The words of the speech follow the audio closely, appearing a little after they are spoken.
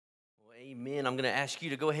Amen. I'm going to ask you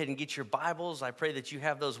to go ahead and get your Bibles. I pray that you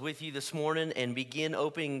have those with you this morning and begin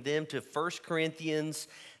opening them to 1 Corinthians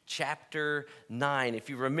chapter 9. If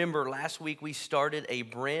you remember, last week we started a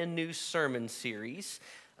brand new sermon series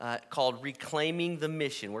called Reclaiming the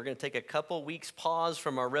Mission. We're going to take a couple weeks pause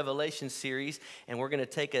from our Revelation series, and we're going to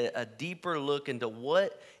take a deeper look into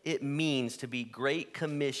what it means to be Great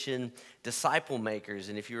Commission disciple makers.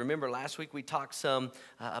 And if you remember, last week we talked some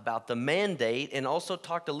about the mandate and also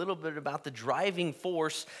talked a little bit about the driving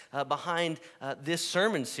force behind this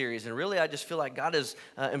sermon series. And really, I just feel like God has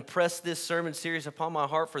impressed this sermon series upon my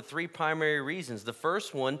heart for three primary reasons. The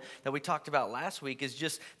first one that we talked about last week is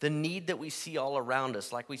just the need that we see all around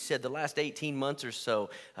us. Like we said, the last 18 months or so,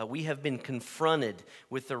 we have been confronted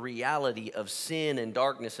with the reality of sin and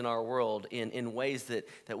darkness in our world in ways that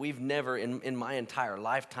we've never in my entire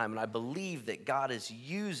lifetime. And I believe that God is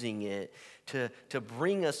using it to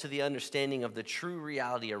bring us to the understanding of the true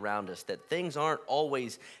reality around us, that things aren't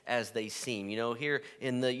always as they seem. You know, here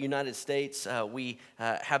in the United States, we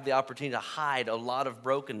have the opportunity to hide a lot of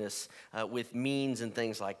brokenness with means and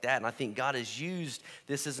things like that. And I think God has used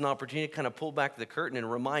this as an opportunity to kind of pull back the curtain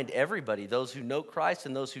and remind everybody, those who know Christ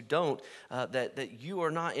and those who don't, that you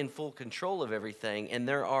are not in full control of everything. And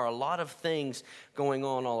there are a lot of things going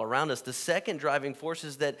on all around us. The second driving force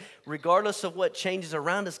is that regardless of what changes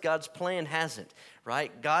around us, God's plan hasn't,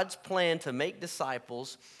 right? God's plan to make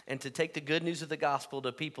disciples and to take the good news of the gospel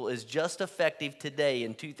to people is just effective today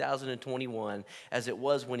in 2021 as it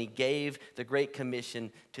was when he gave the Great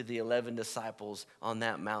Commission to the 11 disciples on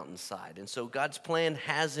that mountainside. And so God's plan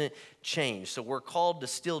hasn't changed. So we're called to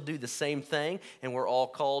still do the same thing, and we're all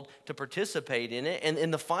called to participate in it.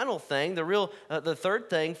 And the final thing, the third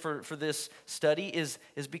thing for this study is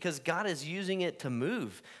because God is using it to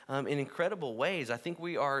move in incredible ways. I think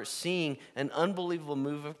we are seeing an unbelievable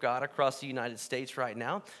move of God across the United States right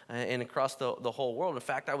now and across the whole world. In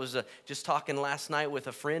fact, I was just talking last night with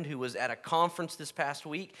a friend who was at a conference this past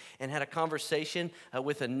week and had a conversation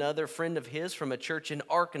with another friend of his from a church in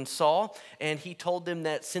Arkansas, and he told them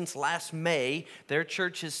that since last May, their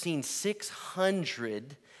church has seen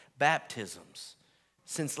 600 baptisms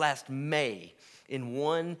since last May in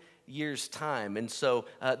 1 year's time. And so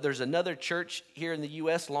there's another church here in the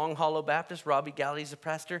U.S., Long Hollow Baptist. Robbie Galli's the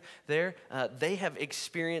pastor there. They have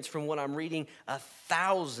experienced, from what I'm reading,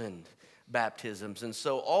 1,000 baptisms. And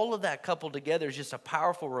so all of that coupled together is just a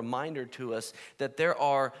powerful reminder to us that there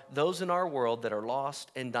are those in our world that are lost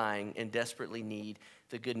and dying and desperately need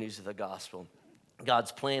the good news of the gospel.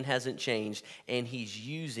 God's plan hasn't changed, and he's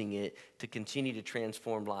using it to continue to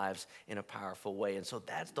transform lives in a powerful way. And so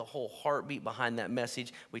that's the whole heartbeat behind that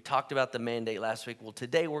message. We talked about the mandate last week. Well,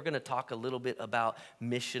 today we're going to talk a little bit about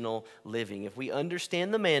missional living. If we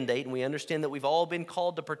understand the mandate and we understand that we've all been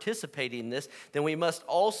called to participate in this, then we must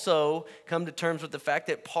also come to terms with the fact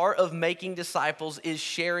that part of making disciples is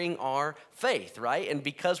sharing our faith, right? And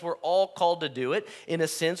because we're all called to do it, in a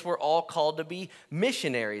sense, we're all called to be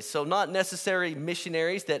missionaries. So not necessarily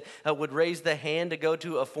missionaries that would raise the hand to go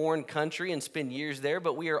to a foreign country and spend years there,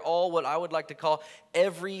 but we are all what I would like to call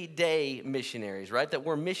everyday missionaries, right? That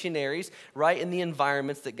we're missionaries right in the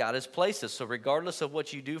environments that God has placed us. So regardless of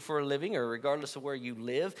what you do for a living or regardless of where you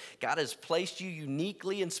live, God has placed you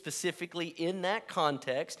uniquely and specifically in that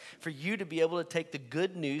context for you to be able to take the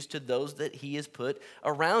good news to those that he has put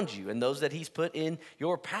around you and those that he's put in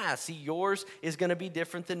your path. See, yours is going to be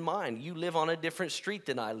different than mine. You live on a different street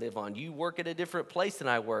than I live on. You work at a different place than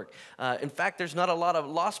I work. In fact, there's not a lot of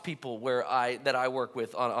lost people that I work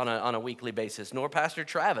with on a weekly basis, nor Pastor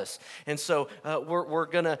Travis. And so we're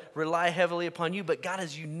going to rely heavily upon you, but God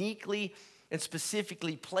has uniquely and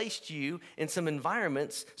specifically placed you in some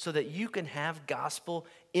environments so that you can have gospel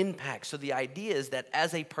impact. So the idea is that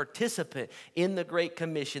as a participant in the Great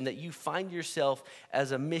Commission, that you find yourself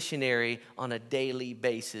as a missionary on a daily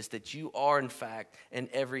basis, that you are in fact an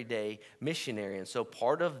everyday missionary. And so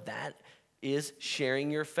part of that is sharing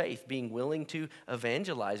your faith, being willing to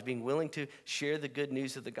evangelize, being willing to share the good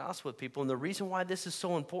news of the gospel with people. And the reason why this is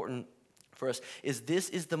so important for us is this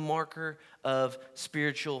is the marker of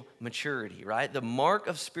spiritual maturity, right? The mark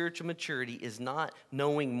of spiritual maturity is not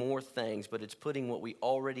knowing more things, but it's putting what we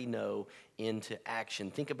already know into action.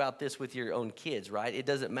 Think about this with your own kids, right? It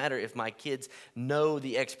doesn't matter if my kids know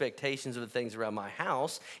the expectations of the things around my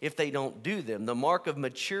house if they don't do them. The mark of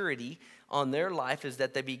maturity on their life is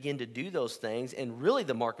that they begin to do those things. And really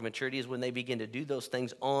the mark of maturity is when they begin to do those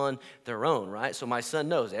things on their own, right? So my son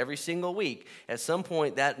knows every single week, at some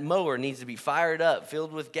point that mower needs to be fired up,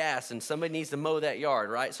 filled with gas, and somebody needs to mow that yard,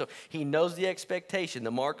 right? So he knows the expectation.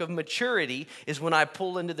 The mark of maturity is when I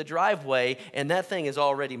pull into the driveway and that thing is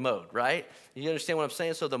already mowed, right? You understand what I'm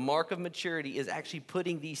saying? So the mark of maturity is actually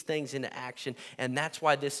putting these things into action, and that's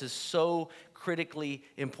why this is so critically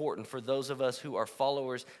important for those of us who are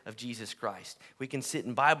followers of Jesus Christ. We can sit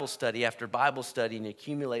in Bible study after Bible study and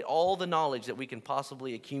accumulate all the knowledge that we can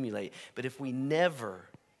possibly accumulate, but if we never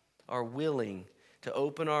are willing to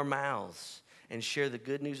open our mouths and share the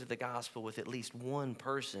good news of the gospel with at least one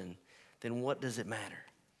person, then what does it matter?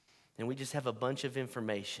 And we just have a bunch of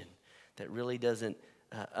information that really doesn't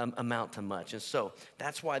amount to much. And so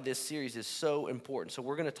that's why this series is so important. So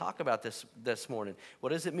we're going to talk about this morning. What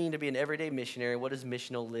does it mean to be an everyday missionary? What does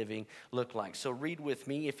missional living look like? So read with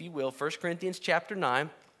me, if you will, 1 Corinthians chapter 9.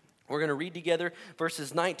 We're going to read together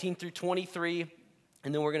verses 19 through 23.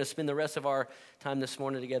 And then we're going to spend the rest of our time this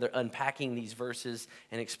morning together unpacking these verses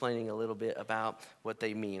and explaining a little bit about what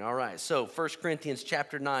they mean. All right, so 1 Corinthians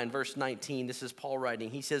chapter 9, verse 19, this is Paul writing.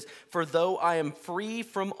 He says, "For though I am free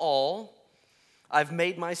from all, I've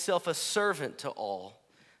made myself a servant to all,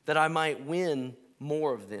 that I might win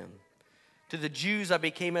more of them. To the Jews I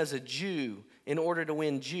became as a Jew, in order to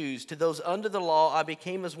win Jews. To those under the law I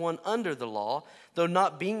became as one under the law, though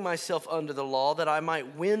not being myself under the law, that I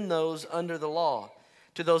might win those under the law.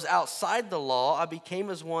 To those outside the law I became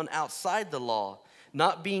as one outside the law,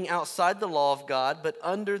 not being outside the law of God, but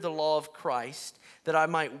under the law of Christ, that I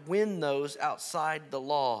might win those outside the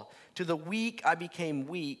law. To the weak I became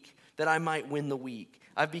weak, that I might win the weak.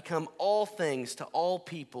 I've become all things to all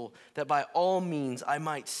people, that by all means I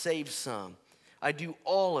might save some. I do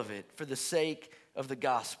all of it for the sake of the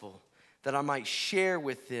gospel, that I might share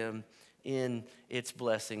with them in its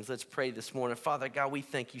blessings." Let's pray this morning. Father God, we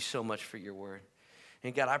thank you so much for your word.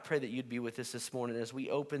 And God, I pray that you'd be with us this morning as we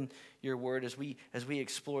open your word, as we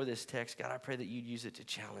explore this text. God, I pray that you'd use it to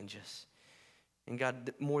challenge us. And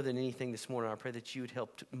God, more than anything this morning, I pray that you would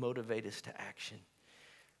help to motivate us to action.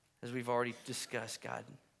 As we've already discussed, God,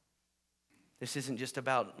 this isn't just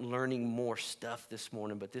about learning more stuff this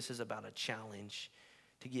morning, but this is about a challenge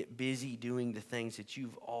to get busy doing the things that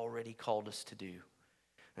you've already called us to do.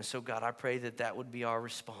 And so, God, I pray that that would be our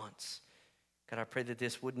response. God, I pray that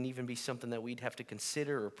this wouldn't even be something that we'd have to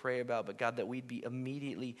consider or pray about, but God, that we'd be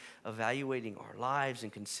immediately evaluating our lives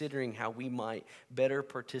and considering how we might better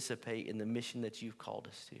participate in the mission that you've called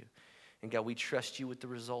us to. And God, we trust you with the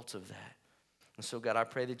results of that. And so, God, I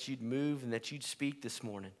pray that you'd move and that you'd speak this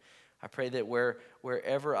morning. I pray that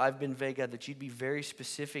wherever I've been vague, God, that you'd be very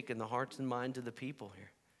specific in the hearts and minds of the people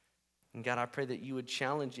here. And God, I pray that you would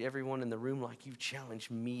challenge everyone in the room like you've challenged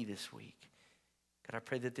me this week. God, I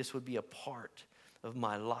pray that this would be a part of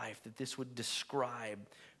my life, that this would describe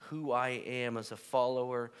who I am as a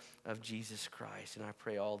follower of Jesus Christ. And I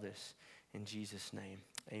pray all this in Jesus' name.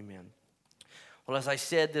 Amen. Well, as I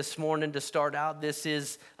said this morning to start out, this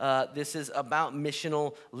is about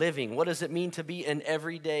missional living. What does it mean to be an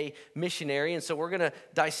everyday missionary? And so we're going to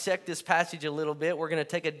dissect this passage a little bit. We're going to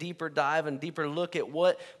take a deeper dive and deeper look at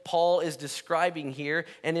what Paul is describing here.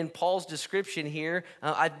 And in Paul's description here,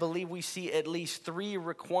 I believe we see at least 3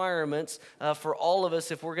 requirements for all of us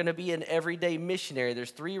if we're going to be an everyday missionary.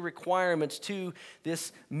 There's 3 requirements to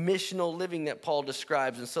this missional living that Paul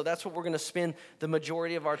describes. And so that's what we're going to spend the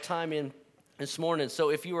majority of our time in this morning.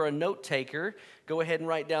 So if you are a note taker, go ahead and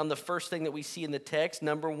write down the first thing that we see in the text.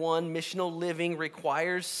 Number 1, missional living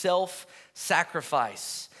requires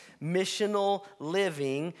self-sacrifice. Missional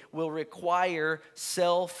living will require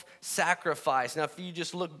self-sacrifice. Now, if you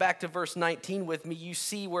just look back to verse 19 with me, you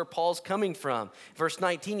see where Paul's coming from. Verse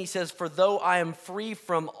 19, he says, "For though I am free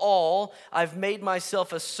from all, I've made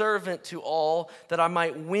myself a servant to all, that I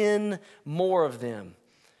might win more of them."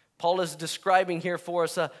 Paul is describing here for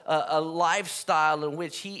us a lifestyle in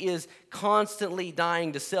which he is constantly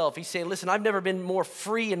dying to self. He's saying, listen, I've never been more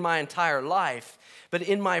free in my entire life, but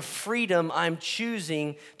in my freedom, I'm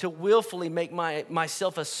choosing to willfully make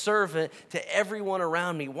myself a servant to everyone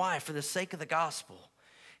around me. Why? For the sake of the gospel.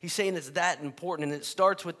 He's saying it's that important, and it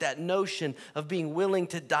starts with that notion of being willing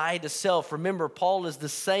to die to self. Remember, Paul is the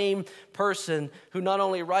same person who not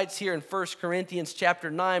only writes here in 1 Corinthians chapter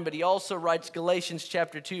 9, but he also writes Galatians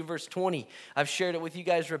chapter 2, verse 20. I've shared it with you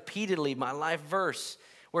guys repeatedly, my life verse,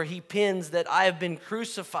 where he pens that I have been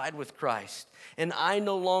crucified with Christ, and I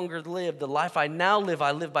no longer live. The life I now live,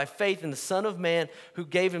 I live by faith in the Son of Man who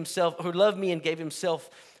loved me and gave himself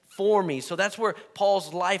for me. So that's where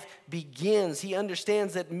Paul's life begins. He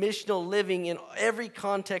understands that missional living in every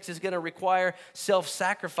context is going to require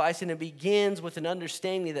self-sacrifice, and it begins with an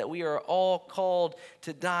understanding that we are all called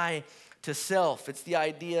to die to self. It's the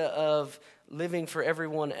idea of living for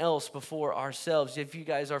everyone else before ourselves. If you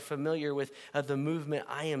guys are familiar with the movement,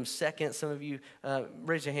 I Am Second. Some of you,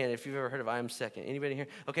 raise your hand if you've ever heard of I Am Second. Anybody here?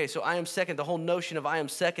 Okay, so I Am Second, the whole notion of I Am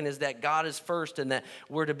Second is that God is first and that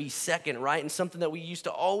we're to be second, right? And something that we used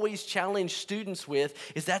to always challenge students with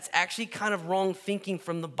is that's actually kind of wrong thinking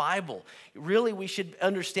from the Bible. Really, we should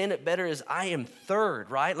understand it better as I am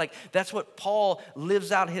third, right? Like that's what Paul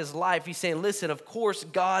lives out his life. He's saying, listen, of course,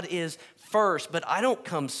 God is first, but I don't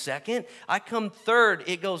come second. I come third.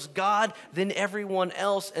 It goes God, then everyone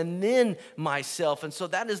else, and then myself. And so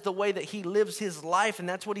that is the way that he lives his life, and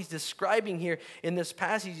that's what he's describing here in this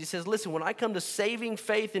passage. He says, listen, when I come to saving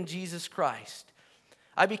faith in Jesus Christ,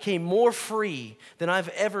 I became more free than I've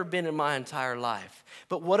ever been in my entire life.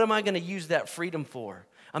 But what am I going to use that freedom for?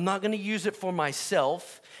 I'm not going to use it for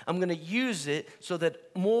myself. I'm going to use it so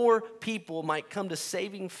that more people might come to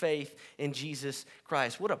saving faith in Jesus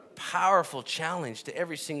Christ. What a powerful challenge to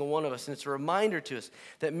every single one of us. And it's a reminder to us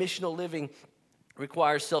that missional living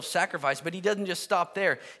requires self-sacrifice, but he doesn't just stop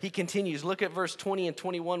there. He continues. Look at verse 20 and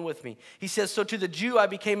 21 with me. He says, so to the Jew I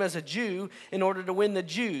became as a Jew in order to win the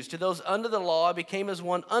Jews. To those under the law I became as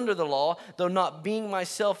one under the law, though not being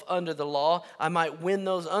myself under the law, I might win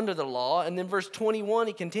those under the law. And then verse 21,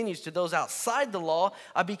 he continues, to those outside the law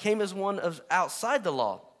I became as one of outside the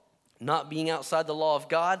law, not being outside the law of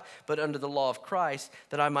God, but under the law of Christ,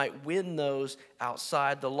 that I might win those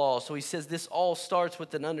outside the law. So he says this all starts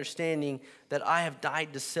with an understanding that I have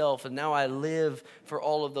died to self, and now I live for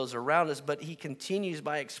all of those around us. But he continues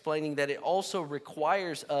by explaining that it also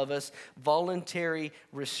requires of us voluntary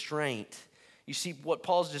restraint. You see, what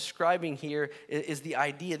Paul's describing here is the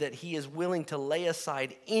idea that he is willing to lay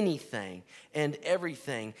aside anything and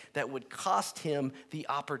everything that would cost him the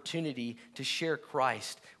opportunity to share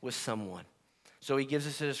Christ with someone. So he gives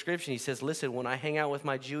us a description. He says, listen, when I hang out with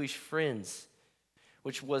my Jewish friends,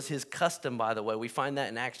 which was his custom, by the way, we find that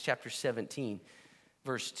in Acts chapter 17.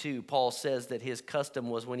 Verse 2, Paul says that his custom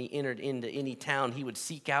was when he entered into any town, he would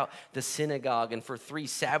seek out the synagogue, and for 3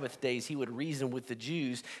 Sabbath days he would reason with the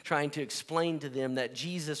Jews, trying to explain to them that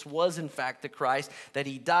Jesus was in fact the Christ, that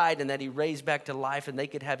he died and that he raised back to life, and they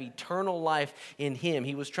could have eternal life in him.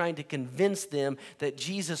 He was trying to convince them that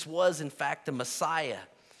Jesus was in fact the Messiah.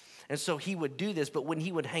 And so he would do this, but when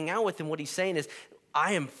he would hang out with them, what he's saying is,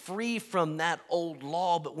 I am free from that old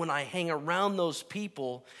law, but when I hang around those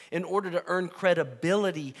people, in order to earn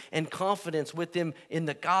credibility and confidence with them in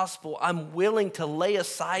the gospel, I'm willing to lay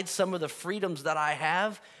aside some of the freedoms that I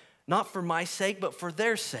have, not for my sake, but for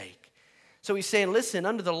their sake. So he's saying, listen,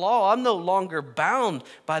 under the law, I'm no longer bound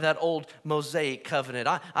by that old Mosaic covenant.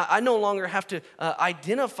 I no longer have to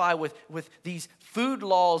identify with these food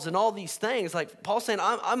laws and all these things. Like Paul's saying,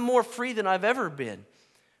 I'm more free than I've ever been.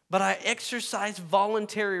 But I exercise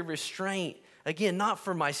voluntary restraint, again, not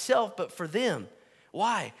for myself, but for them.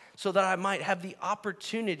 Why? So that I might have the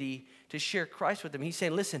opportunity to share Christ with them. He's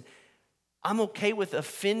saying, listen, I'm okay with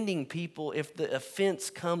offending people if the offense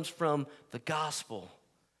comes from the gospel.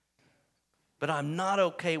 But I'm not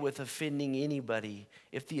okay with offending anybody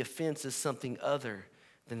if the offense is something other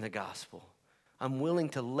than the gospel. I'm willing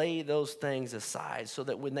to lay those things aside so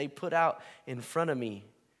that when they put out in front of me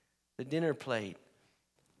the dinner plate,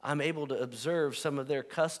 I'm able to observe some of their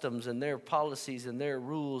customs and their policies and their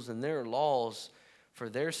rules and their laws for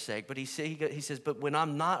their sake. But he says, but when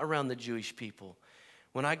I'm not around the Jewish people,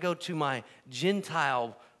 when I go to my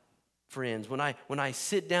Gentile friends, when I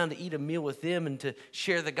sit down to eat a meal with them and to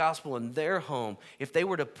share the gospel in their home, if they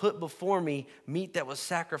were to put before me meat that was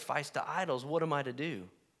sacrificed to idols, what am I to do?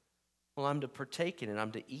 Well, I'm to partake in it.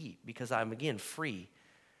 I'm to eat because I'm, again, free.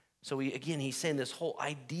 So he's saying this whole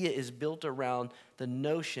idea is built around the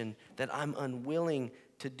notion that I'm unwilling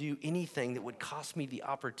to do anything that would cost me the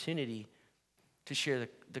opportunity to share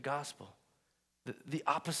the gospel. The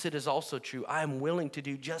opposite is also true. I am willing to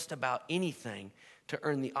do just about anything to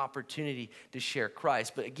earn the opportunity to share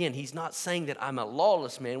Christ. But again, he's not saying that I'm a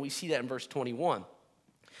lawless man. We see that in verse 21.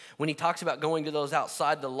 When he talks about going to those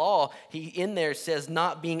outside the law, he in there says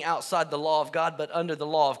not being outside the law of God, but under the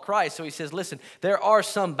law of Christ. So he says, listen, there are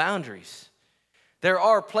some boundaries. There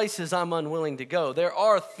are places I'm unwilling to go. There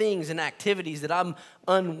are things and activities that I'm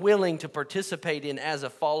unwilling to participate in as a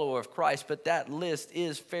follower of Christ, but that list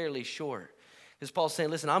is fairly short. Because Paul's saying,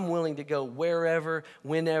 listen, I'm willing to go wherever,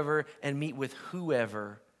 whenever, and meet with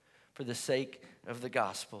whoever for the sake of the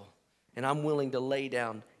gospel. And I'm willing to lay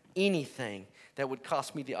down anything that would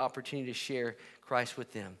cost me the opportunity to share Christ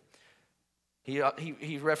with them.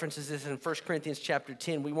 He references this in 1 Corinthians chapter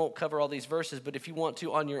 10. We won't cover all these verses, but if you want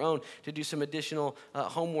to on your own to do some additional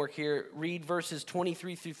homework here, read verses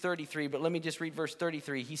 23 through 33. But let me just read verse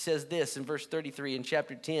 33. He says this in verse 33 in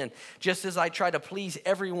chapter 10. Just as I try to please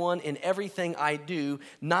everyone in everything I do,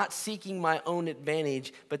 not seeking my own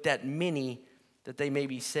advantage, but that they may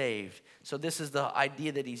be saved. So this is the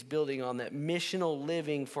idea that he's building on, that missional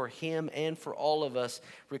living for him and for all of us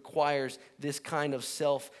requires this kind of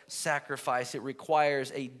self-sacrifice. It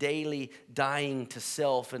requires a daily dying to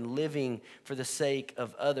self and living for the sake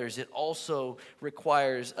of others. It also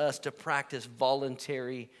requires us to practice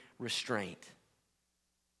voluntary restraint.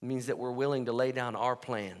 It means that we're willing to lay down our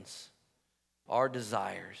plans, our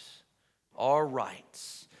desires, our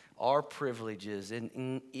rights, our privileges,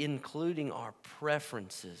 and including our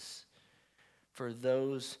preferences for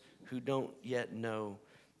those who don't yet know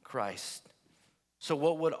Christ. So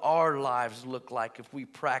what would our lives look like if we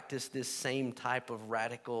practice this same type of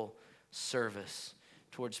radical service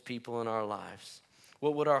towards people in our lives?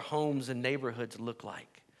 What would our homes and neighborhoods look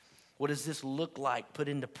like? What does this look like put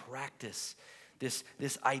into practice? This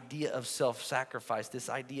idea of self-sacrifice, this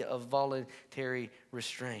idea of voluntary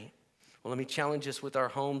restraint. Well, let me challenge us with our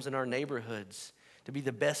homes and our neighborhoods to be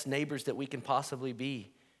the best neighbors that we can possibly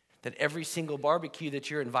be. That every single barbecue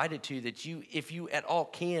that you're invited to, that you, if you at all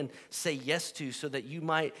can, say yes to, so that you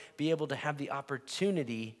might be able to have the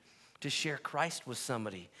opportunity to share Christ with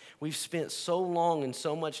somebody. We've spent so long and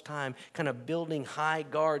so much time kind of building high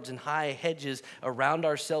guards and high hedges around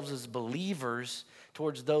ourselves as believers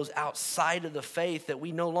towards those outside of the faith that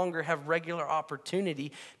we no longer have regular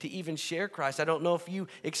opportunity to even share Christ. I don't know if you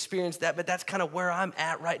experienced that, but that's kind of where I'm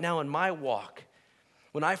at right now in my walk.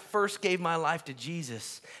 When I first gave my life to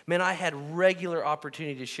Jesus, man, I had regular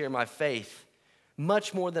opportunity to share my faith,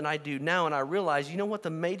 much more than I do now. And I realize, you know what the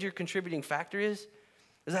major contributing factor is?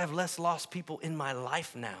 I have less lost people in my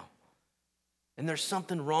life now. And there's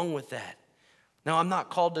something wrong with that. Now, I'm not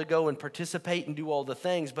called to go and participate and do all the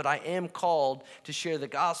things, but I am called to share the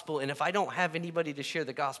gospel. And if I don't have anybody to share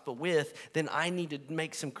the gospel with, then I need to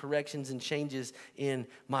make some corrections and changes in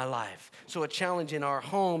my life. So a challenge in our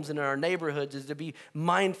homes and in our neighborhoods is to be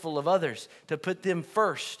mindful of others, to put them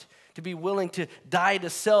first, to be willing to die to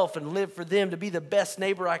self and live for them, to be the best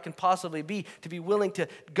neighbor I can possibly be, to be willing to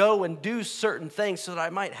go and do certain things so that I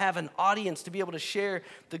might have an audience to be able to share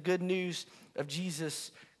the good news of Jesus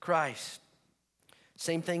Christ.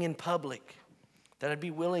 Same thing in public, that I'd be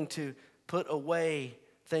willing to put away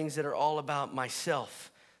things that are all about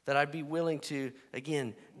myself, that I'd be willing to,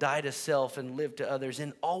 again, die to self and live to others,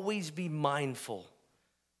 and always be mindful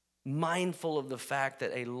of the fact that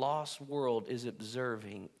a lost world is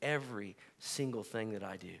observing every single thing that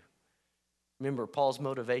I do. Remember, Paul's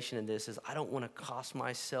motivation in this is, I don't want to cost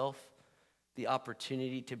myself the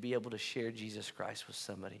opportunity to be able to share Jesus Christ with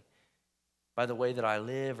somebody by the way that I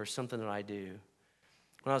live or something that I do.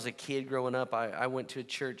 When I was a kid growing up, I went to a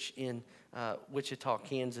church in Wichita,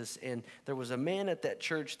 Kansas, and there was a man at that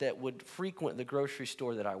church that would frequent the grocery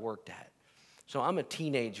store that I worked at. So I'm a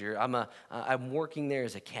teenager. I'm working there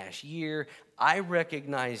as a cashier. I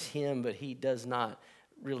recognize him, but he does not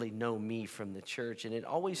really know me from the church. And it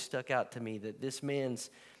always stuck out to me that this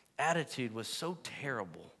man's attitude was so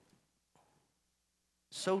terrible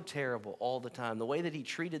all the time. The way that he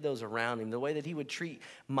treated those around him, the way that he would treat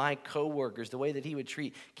my coworkers, the way that he would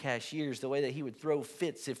treat cashiers, the way that he would throw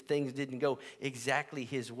fits if things didn't go exactly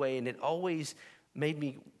his way. And it always made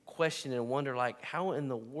me question and wonder, like, how in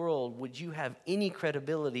the world would you have any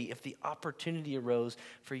credibility if the opportunity arose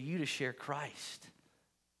for you to share Christ?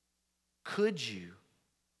 Could you,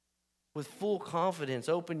 with full confidence,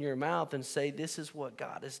 open your mouth and say, this is what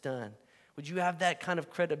God has done? Would you have that kind of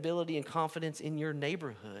credibility and confidence in your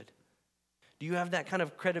neighborhood? Do you have that kind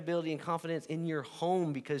of credibility and confidence in your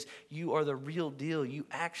home because you are the real deal? You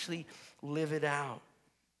actually live it out.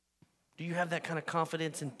 Do you have that kind of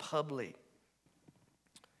confidence in public?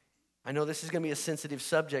 I know this is going to be a sensitive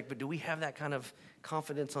subject, but do we have that kind of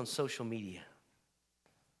confidence on social media?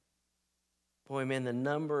 Boy, man, the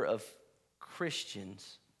number of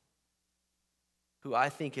Christians who I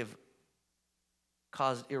think have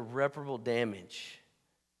caused irreparable damage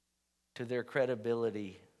to their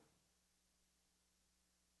credibility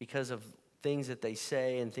because of things that they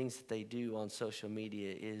say and things that they do on social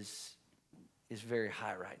media is very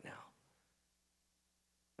high right now.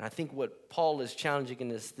 And I think what Paul is challenging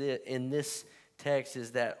in this text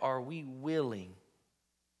is that, are we willing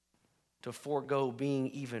to forego being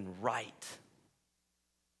even right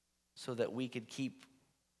so that we could keep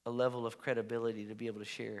a level of credibility to be able to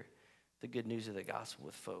share the good news of the gospel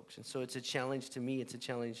with folks. And so it's a challenge to me. It's a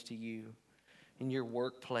challenge to you. In your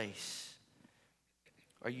workplace,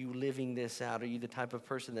 are you living this out? Are you the type of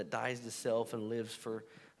person that dies to self and lives for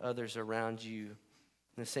others around you?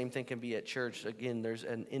 And the same thing can be at church. Again, there's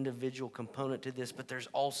an individual component to this, but there's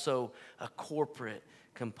also a corporate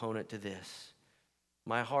component to this.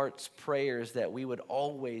 My heart's prayer is that we would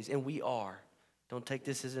always, and we are, don't take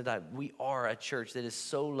this as a dive, we are a church that is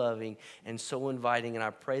so loving and so inviting, and I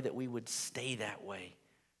pray that we would stay that way.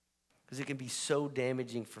 Because it can be so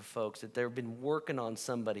damaging for folks that they've been working on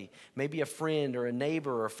somebody, maybe a friend or a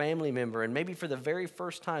neighbor or a family member, and maybe for the very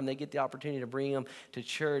first time they get the opportunity to bring them to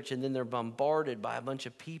church, and then they're bombarded by a bunch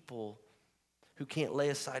of people who can't lay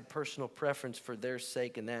aside personal preference for their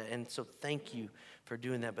sake and that. And so thank you for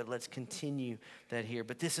doing that, but let's continue that here.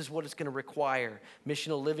 But this is what it's going to require.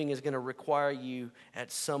 Missional living is going to require you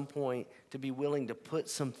at some point to be willing to put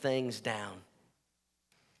some things down.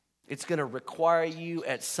 It's going to require you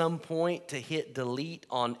at some point to hit delete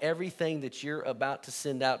on everything that you're about to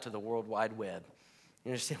send out to the World Wide Web.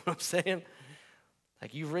 You understand what I'm saying?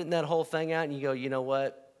 Like you've written that whole thing out and you go, you know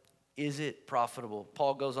what? Is it profitable?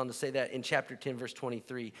 Paul goes on to say that in chapter 10, verse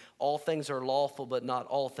 23. All things are lawful, but not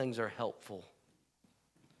all things are helpful.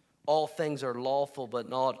 All things are lawful, but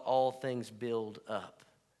not all things build up.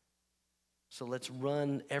 So let's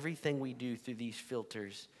run everything we do through these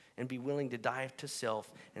filters and be willing to die to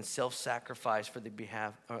self and self-sacrifice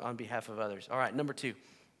on behalf of others. All right, number 2.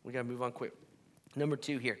 We got to move on quick. Number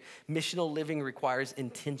 2 here. Missional living requires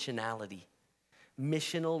intentionality.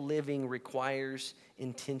 Missional living requires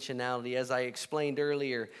intentionality. As I explained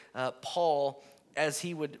earlier, Paul, as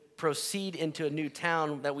he would proceed into a new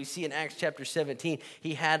town that we see in Acts chapter 17,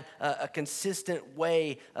 he had a consistent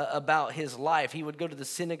way about his life. He would go to the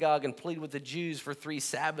synagogue and plead with the Jews for 3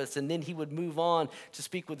 Sabbaths, and then he would move on to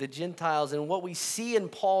speak with the Gentiles. And what we see in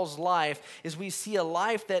Paul's life is we see a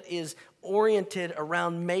life that is oriented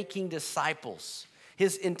around making disciples.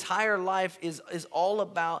 His entire life is all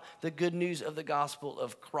about the good news of the gospel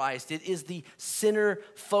of Christ. It is the center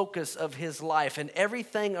focus of his life, and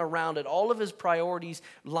everything around it, all of his priorities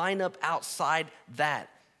line up outside that.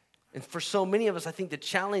 And for so many of us, I think the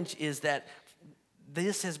challenge is that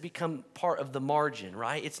this has become part of the margin,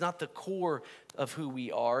 right? It's not the core of who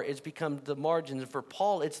we are. It's become the margin. And for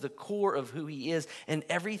Paul, it's the core of who he is, and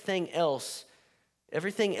everything else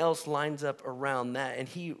lines up around that, and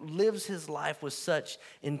he lives his life with such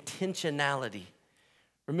intentionality.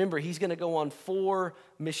 Remember, he's going to go on 4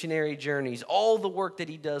 missionary journeys. All the work that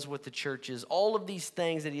he does with the churches, all of these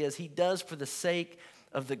things that he does for the sake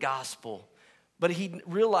of the gospel. But he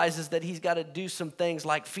realizes that he's got to do some things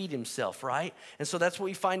like feed himself, right? And so that's what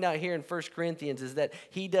we find out here in 1 Corinthians is that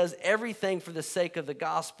he does everything for the sake of the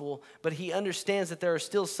gospel, but he understands that there are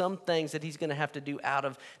still some things that he's going to have to do out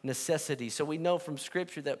of necessity. So we know from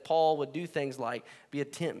Scripture that Paul would do things like be a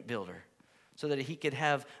tent builder so that he could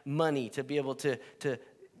have money to be able to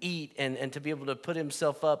eat and to be able to put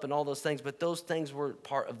himself up and all those things. But those things were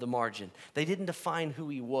part of the margin. They didn't define who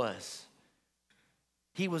he was.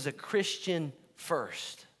 He was a Christian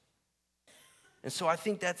first. And so I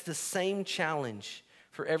think that's the same challenge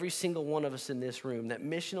for every single one of us in this room, that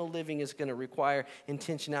missional living is going to require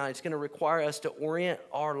intentionality. It's going to require us to orient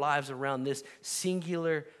our lives around this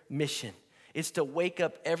singular mission. It's to wake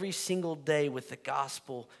up every single day with the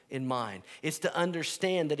gospel in mind. It's to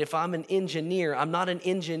understand that if I'm an engineer, I'm not an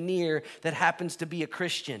engineer that happens to be a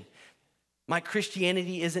Christian. My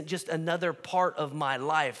Christianity isn't just another part of my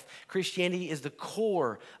life. Christianity is the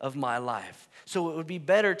core of my life. So it would be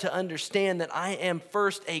better to understand that I am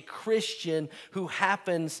first a Christian who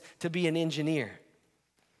happens to be an engineer.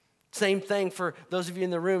 Same thing for those of you in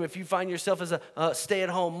the room. If you find yourself as a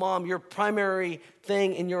stay-at-home mom, your primary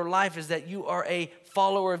thing in your life is that you are a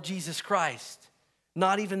follower of Jesus Christ.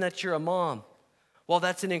 Not even that you're a mom. While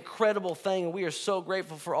that's an incredible thing, and we are so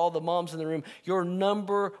grateful for all the moms in the room, your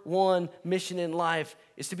number one mission in life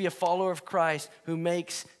is to be a follower of Christ who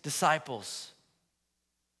makes disciples.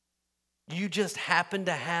 You just happen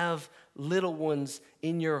to have little ones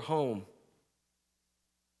in your home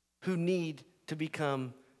who need to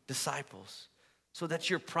become disciples. So that's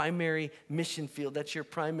your primary mission field. That's your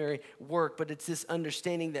primary work. But it's this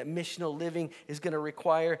understanding that missional living is going to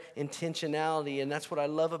require intentionality. And that's what I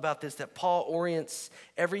love about this, that Paul orients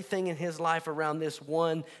everything in his life around this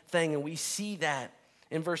one thing. And we see that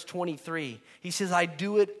in verse 23. He says, I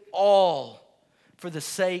do it all for the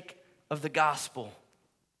sake of the gospel.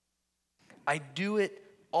 I do it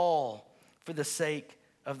all for the sake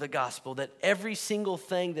of the gospel. That every single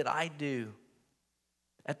thing that I do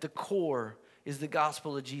at the core is the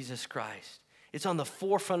gospel of Jesus Christ. It's on the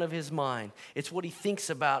forefront of his mind. It's what he thinks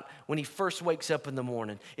about when he first wakes up in the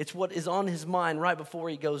morning. It's what is on his mind right before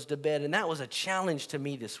he goes to bed. And that was a challenge to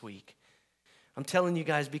me this week. I'm telling you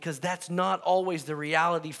guys, because that's not always the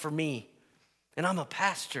reality for me. And I'm a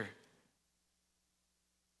pastor.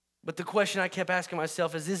 But the question I kept asking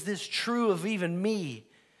myself is this true of even me?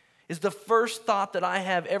 Is the first thought that I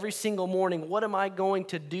have every single morning, what am I going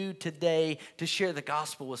to do today to share the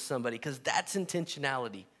gospel with somebody? Because that's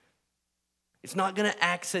intentionality. It's not going to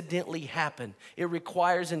accidentally happen. It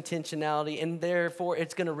requires intentionality, and therefore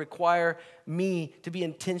it's going to require me to be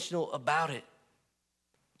intentional about it.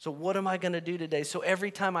 So what am I going to do today? So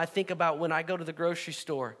every time I think about when I go to the grocery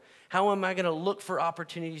store, how am I going to look for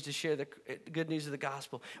opportunities to share the good news of the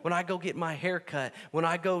gospel? When I go get my hair cut, when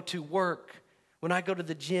I go to work, when I go to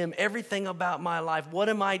the gym, everything about my life, what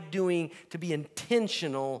am I doing to be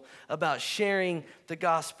intentional about sharing the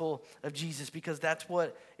gospel of Jesus? Because that's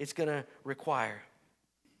what it's going to require.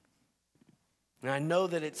 And I know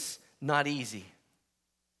that it's not easy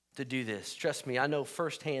to do this. Trust me, I know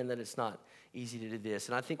firsthand that it's not easy to do this.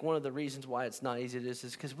 And I think one of the reasons why it's not easy to do this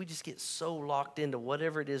is because we just get so locked into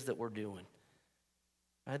whatever it is that we're doing.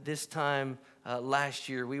 At this time last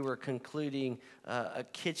year, we were concluding a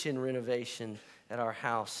kitchen renovation at our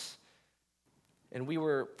house. And we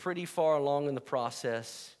were pretty far along in the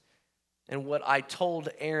process. And what I told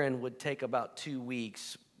Aaron would take about 2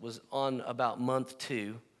 weeks was on about month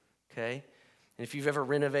 2, okay? And if you've ever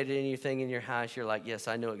renovated anything in your house, you're like, yes,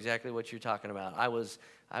 I know exactly what you're talking about. I was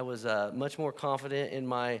much more confident in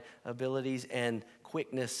my abilities and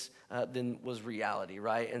quickness than was reality,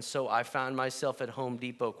 right? And so I found myself at Home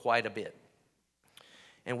Depot quite a bit.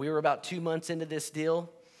 And we were about 2 months into this deal,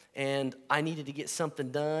 and I needed to get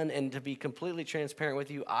something done. And to be completely transparent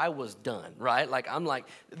with you, I was done, right? I'm like,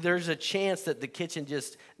 there's a chance that the kitchen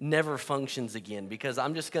just never functions again because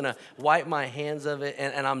I'm just going to wipe my hands of it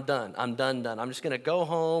and I'm done. I'm done. I'm just going to go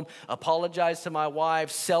home, apologize to my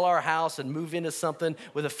wife, sell our house, and move into something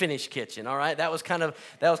with a finished kitchen, all right? That was kind of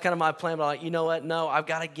my plan. But I'm like, you know what? No, I've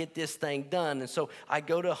got to get this thing done. And so I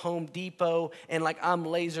go to Home Depot, and I'm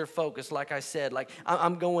laser focused, like I said.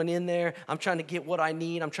 I'm going in there. I'm trying to get what I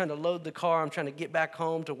need. I'm trying to load the car. I'm trying to get back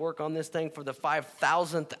home to work on this thing for the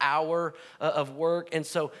 5,000th hour of work. And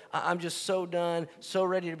so I'm just so done, so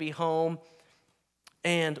ready to be home.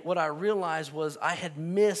 And what I realized was I had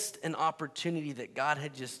missed an opportunity that God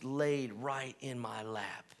had just laid right in my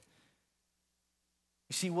lap.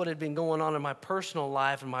 You see, what had been going on in my personal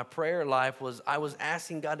life and my prayer life was I was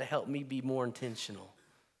asking God to help me be more intentional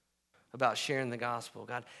about sharing the gospel.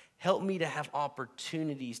 God, help me to have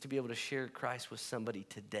opportunities to be able to share Christ with somebody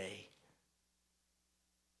today.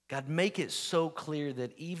 God, make it so clear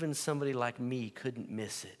that even somebody like me couldn't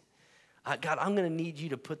miss it. God, I'm going to need you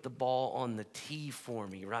to put the ball on the tee for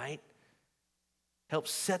me, right? Help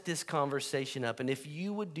set this conversation up. And if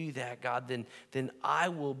you would do that, God, then I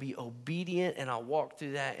will be obedient and I'll walk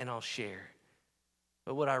through that and I'll share.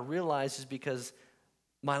 But what I realized is because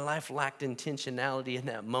my life lacked intentionality in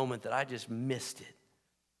that moment that I just missed it.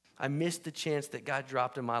 I missed the chance that God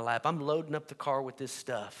dropped in my lap. I'm loading up the car with this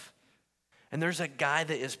stuff. And there's a guy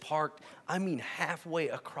that is parked, halfway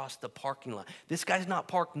across the parking lot. This guy's not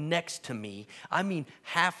parked next to me.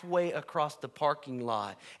 Halfway across the parking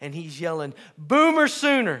lot. And he's yelling, "Boomer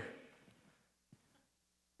Sooner."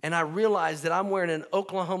 And I realized that I'm wearing an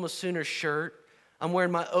Oklahoma Sooner shirt. I'm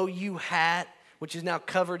wearing my OU hat, which is now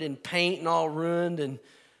covered in paint and all ruined.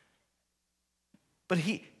 But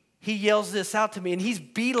he yells this out to me, and he's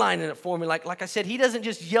beelining it for me. Like I said, he doesn't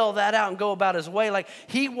just yell that out and go about his way.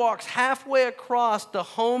 He walks halfway across the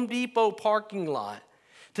Home Depot parking lot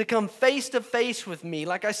to come face to face with me.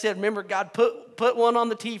 Like I said, remember, God put one on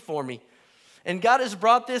the tee for me. And God has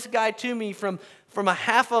brought this guy to me from a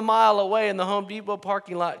half a mile away in the Home Depot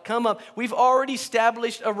parking lot. Come up. We've already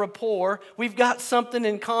established a rapport. We've got something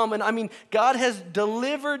in common. God has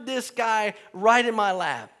delivered this guy right in my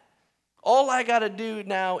lap. All I got to do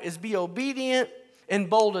now is be obedient and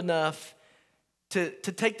bold enough to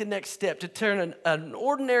take the next step, to turn an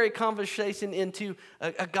ordinary conversation into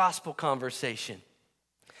a gospel conversation.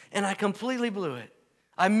 And I completely blew it.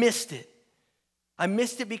 I missed it. I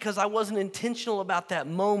missed it because I wasn't intentional about that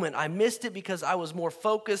moment. I missed it because I was more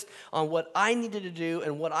focused on what I needed to do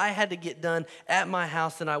and what I had to get done at my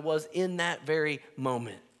house than I was in that very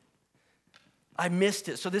moment. I missed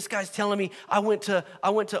it. So this guy's telling me I went to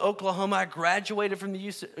Oklahoma. I graduated from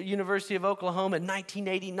the University of Oklahoma in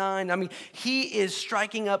 1989. He is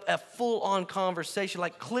striking up a full-on conversation.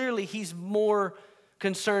 Clearly he's more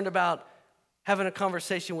concerned about having a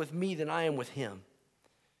conversation with me than I am with him.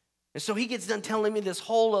 And so he gets done telling me this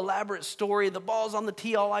whole elaborate story. The ball's on the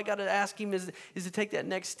tee. All I got to ask him is to take that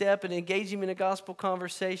next step and engage him in a gospel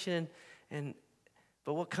conversation.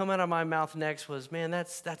 But what come out of my mouth next was, man,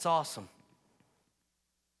 that's awesome.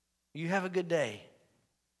 You have a good day.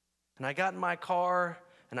 And I got in my car,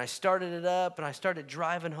 and I started it up, and I started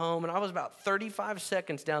driving home, and I was about 35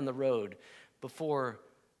 seconds down the road before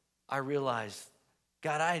I realized,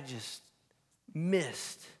 God, I just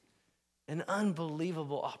missed an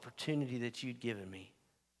unbelievable opportunity that you'd given me.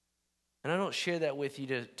 And I don't share that with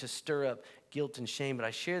you to stir up guilt and shame, but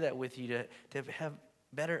I share that with you to have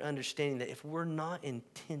better understanding that if we're not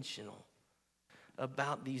intentional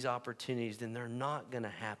about these opportunities, then they're not going to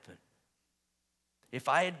happen. If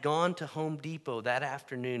I had gone to Home Depot that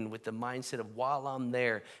afternoon with the mindset of while I'm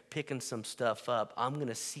there picking some stuff up, I'm going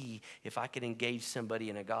to see if I could engage somebody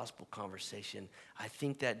in a gospel conversation, I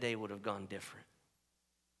think that day would have gone different.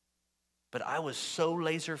 But I was so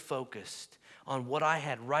laser focused on what I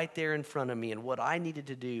had right there in front of me and what I needed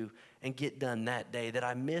to do and get done that day that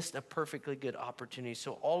I missed a perfectly good opportunity.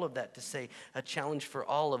 So all of that to say, a challenge for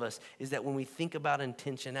all of us is that when we think about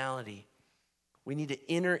intentionality, we need to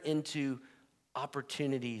enter into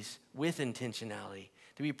opportunities with intentionality,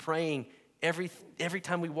 to be praying every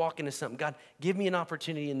time we walk into something. God, give me an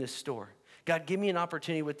opportunity in this store. God, give me an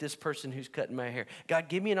opportunity with this person who's cutting my hair. God,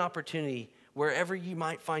 give me an opportunity wherever you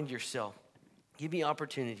might find yourself. Give me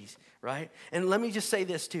opportunities, right? And let me just say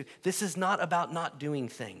this too. This is not about not doing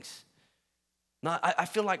things. I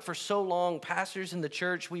feel like for so long, pastors in the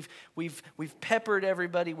church, we've peppered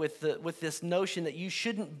everybody with this notion that you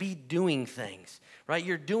shouldn't be doing things, right?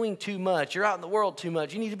 You're doing too much. You're out in the world too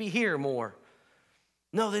much. You need to be here more.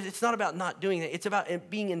 No, it's not about not doing it. It's about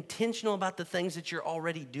being intentional about the things that you're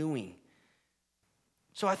already doing.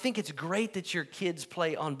 So I think it's great that your kids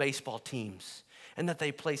play on baseball teams and that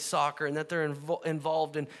they play soccer and that they're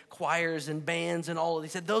involved in choirs and bands and all of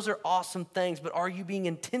these. Those are awesome things, but are you being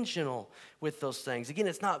intentional with those things? Again,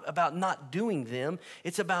 it's not about not doing them.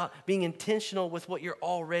 It's about being intentional with what you're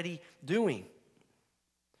already doing.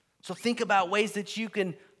 So think about ways that you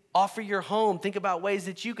can offer your home. Think about ways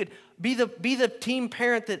that you could be the team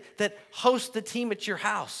parent that hosts the team at your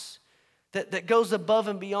house, that goes above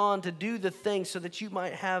and beyond to do the things so that you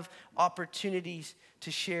might have opportunities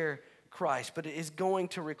to share Christ. But it is going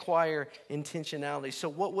to require intentionality. So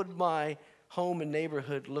what would my home and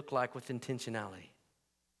neighborhood look like with intentionality?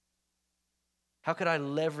 How could I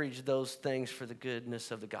leverage those things for the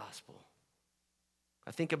goodness of the gospel?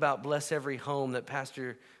 I think about Bless Every Home that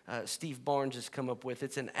Pastor Steve Barnes has come up with.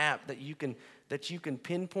 It's an app that you can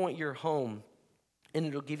pinpoint your home, and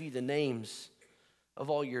it'll give you the names of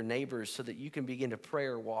all your neighbors so that you can begin to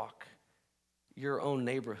prayer walk your own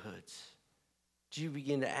neighborhoods. You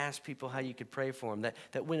begin to ask people how you could pray for them.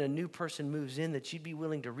 That when a new person moves in, that you'd be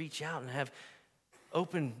willing to reach out and have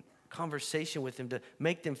open conversation with them to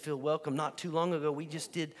make them feel welcome. Not too long ago, we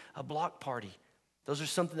just did a block party. Those are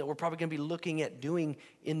something that we're probably going to be looking at doing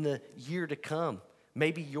in the year to come.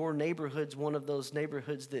 Maybe your neighborhood's one of those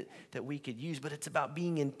neighborhoods that we could use, but it's about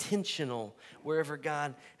being intentional wherever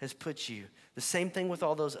God has put you. The same thing with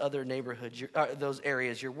all those other neighborhoods, those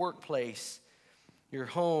areas, your workplace, your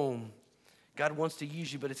home. God wants to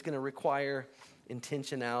use you, but it's going to require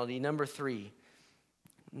intentionality. Number 3,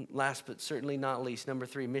 last but certainly not least, number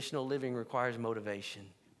 3, missional living requires motivation.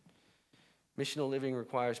 Missional living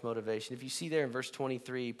requires motivation. If you see there in verse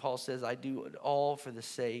 23, Paul says, I do it all for the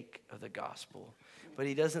sake of the gospel. But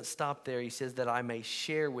he doesn't stop there. He says that I may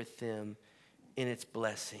share with them in its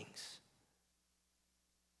blessings.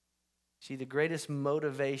 See, the greatest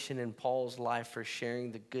motivation in Paul's life for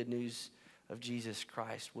sharing the good news of Jesus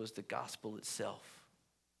Christ was the gospel itself.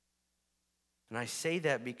 And I say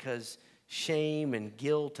that because shame and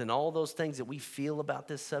guilt and all those things that we feel about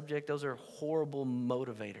this subject, those are horrible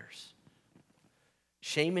motivators.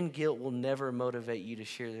 Shame and guilt will never motivate you to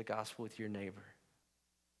share the gospel with your neighbor.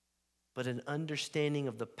 But an understanding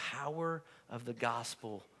of the power of the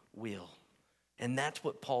gospel will. And that's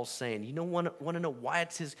what Paul's saying. You want to know why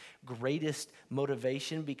it's his greatest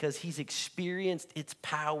motivation? Because he's experienced its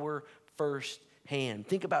power firsthand.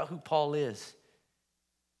 Think about who Paul is.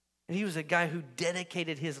 And he was a guy who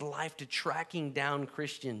dedicated his life to tracking down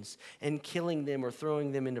Christians and killing them or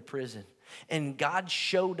throwing them into prison. And God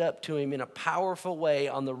showed up to him in a powerful way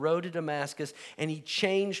on the road to Damascus, and he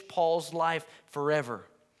changed Paul's life forever.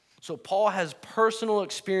 So Paul has personal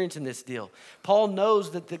experience in this deal. Paul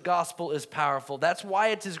knows that the gospel is powerful. That's why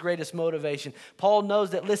it's his greatest motivation. Paul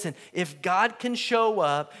knows that, listen, if God can show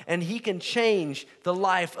up and he can change the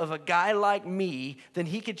life of a guy like me, then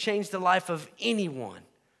he could change the life of anyone.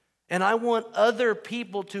 And I want other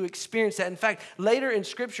people to experience that. In fact, later in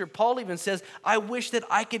Scripture, Paul even says, I wish that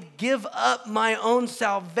I could give up my own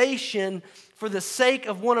salvation for the sake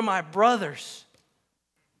of one of my brothers.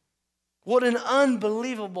 What an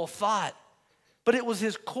unbelievable thought. But it was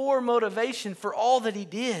his core motivation for all that he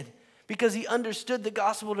did, because he understood the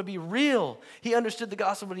gospel to be real. He understood the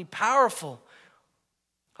gospel to be powerful.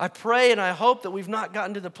 I pray and I hope that we've not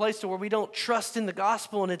gotten to the place to where we don't trust in the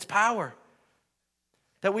gospel and its power.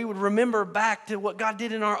 That we would remember back to what God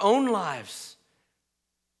did in our own lives.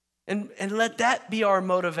 And let that be our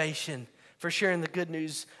motivation for sharing the good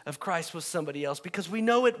news of Christ with somebody else. Because we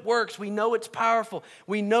know it works. We know it's powerful.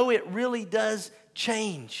 We know it really does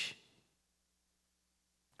change.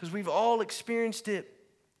 Because we've all experienced it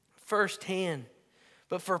firsthand.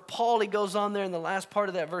 But for Paul, he goes on there in the last part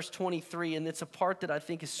of that verse 23, and it's a part that I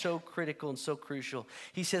think is so critical and so crucial.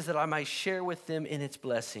 He says that I might share with them in its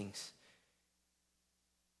blessings.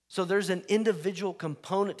 So there's an individual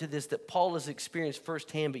component to this that Paul has experienced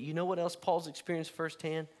firsthand. But you know what else Paul's experienced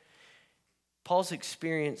firsthand? Paul's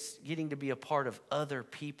experienced getting to be a part of other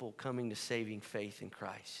people coming to saving faith in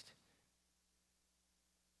Christ.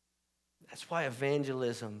 That's why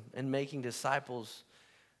evangelism and making disciples,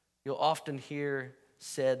 you'll often hear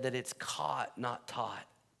said that it's caught, not taught.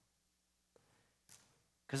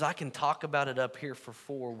 Because I can talk about it up here for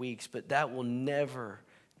 4 weeks, but that will never,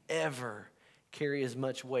 ever carry as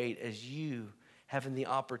much weight as you having the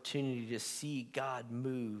opportunity to see God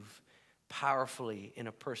move powerfully in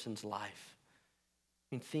a person's life.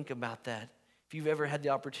 I mean, think about that. If you've ever had the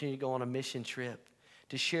opportunity to go on a mission trip,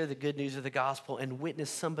 to share the good news of the gospel and witness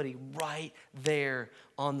somebody right there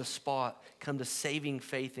on the spot come to saving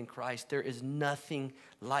faith in Christ, there is nothing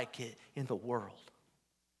like it in the world.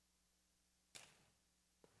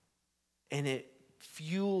 And it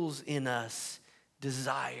fuels in us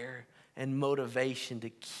desire and motivation to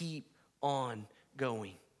keep on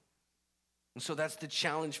going. And so that's the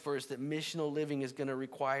challenge for us, that missional living is going to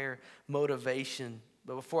require motivation.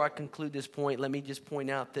 But before I conclude this point, let me just point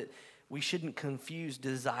out that we shouldn't confuse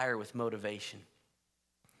desire with motivation.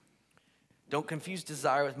 Don't confuse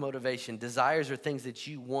desire with motivation. Desires are things that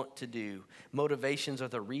you want to do. Motivations are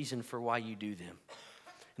the reason for why you do them.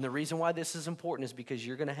 And the reason why this is important is because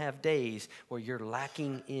you're going to have days where you're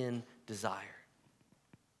lacking in desire.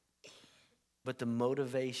 But the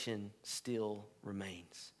motivation still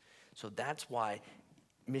remains. So that's why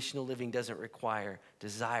missional living doesn't require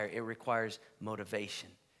desire. It requires motivation.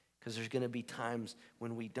 Because there's going to be times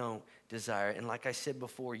when we don't desire. And like I said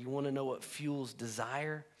before, you want to know what fuels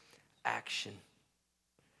desire? Action.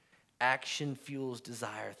 Action fuels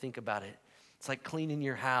desire. Think about it. It's like cleaning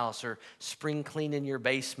your house or spring cleaning your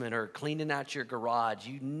basement or cleaning out your garage.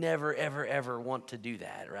 You never, ever, ever want to do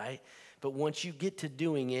that, right? But once you get to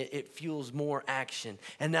doing it, it fuels more action.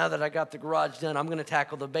 And now that I got the garage done, I'm going to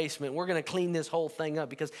tackle the basement. We're going to clean this whole thing up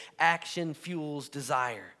because action fuels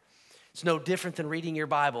desire. It's no different than reading your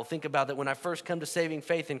Bible. Think about that. When I first come to saving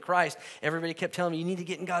faith in Christ, everybody kept telling me, you need to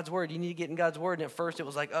get in God's Word. You need to get in God's Word. And at first it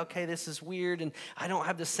was like, okay, this is weird. And I don't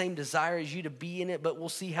have the same desire as you to be in it, but we'll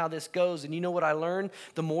see how this goes. And you know what I learned?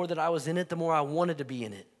 The more that I was in it, the more I wanted to be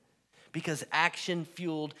in it. Because action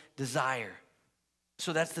fueled desire.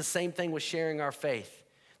 So that's the same thing with sharing our faith.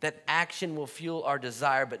 That action will fuel our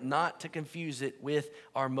desire, but not to confuse it with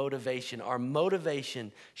our motivation. Our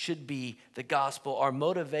motivation should be the gospel. Our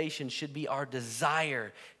motivation should be our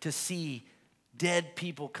desire to see dead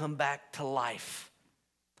people come back to life.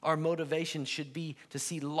 Our motivation should be to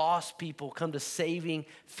see lost people come to saving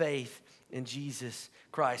faith in Jesus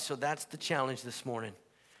Christ. So that's the challenge this morning,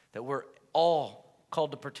 that we're all called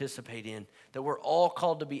to participate in, that we're all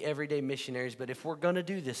called to be everyday missionaries. But if we're going to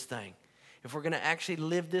do this thing, if we're going to actually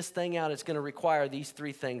live this thing out, it's going to require these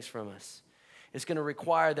 3 things from us. It's going to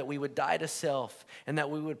require that we would die to self and that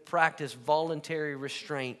we would practice voluntary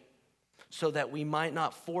restraint so that we might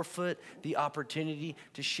not forfeit the opportunity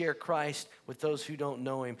to share Christ with those who don't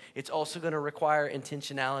know him. It's also going to require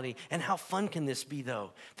intentionality. And how fun can this be,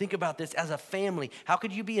 though? Think about this as a family. How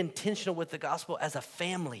could you be intentional with the gospel as a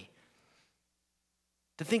family?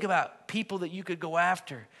 To think about people that you could go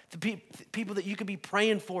after, the people that you could be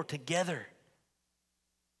praying for together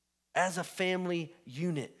as a family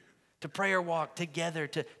unit, to prayer walk together,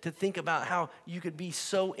 to think about how you could be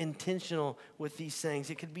so intentional with these things.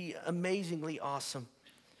 It could be amazingly awesome.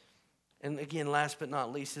 And again, last but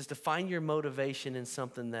not least, is to find your motivation in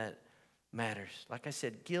something that matters. Like I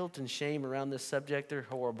said, guilt and shame around this subject, they're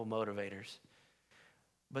horrible motivators.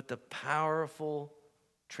 But the powerful,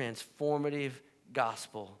 transformative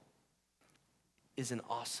gospel is an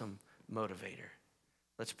awesome motivator.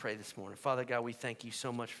 Let's pray this morning. Father God, we thank you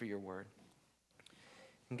so much for your word.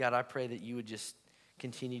 And God, I pray that you would just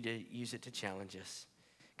continue to use it to challenge us.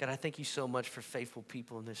 God, I thank you so much for faithful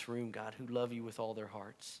people in this room, God, who love you with all their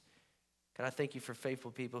hearts. God, I thank you for faithful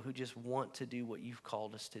people who just want to do what you've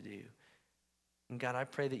called us to do. And God, I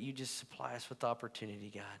pray that you just supply us with opportunity,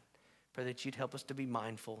 God. Pray that you'd help us to be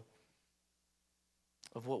mindful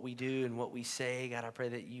of what we do and what we say. God, I pray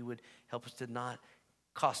that you would help us to not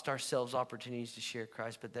cost ourselves opportunities to share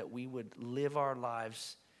Christ, but that we would live our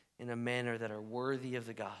lives in a manner that are worthy of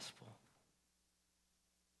the gospel,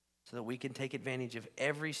 so that we can take advantage of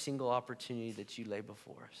every single opportunity that you lay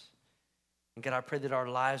before us. And God, I pray that our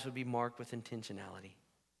lives would be marked with intentionality,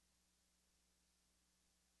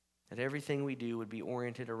 that everything we do would be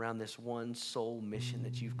oriented around this one sole mission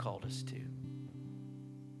that you've called us to.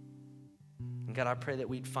 And God, I pray that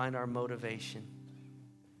we'd find our motivation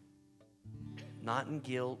not in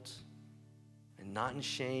guilt and not in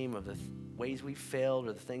shame of the ways we failed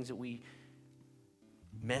or the things that we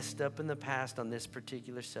messed up in the past on this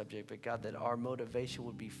particular subject, but God, that our motivation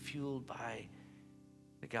would be fueled by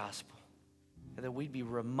the gospel, and that we'd be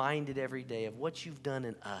reminded every day of what you've done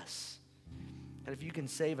in us. And if you can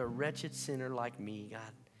save a wretched sinner like me, God,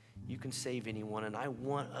 you can save anyone, and I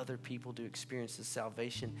want other people to experience the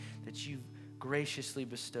salvation that you've graciously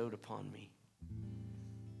bestowed upon me.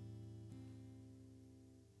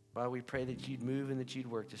 Father, we pray that you'd move and that you'd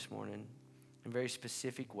work this morning in very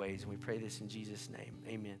specific ways, and we pray this in Jesus' name.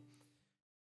 Amen.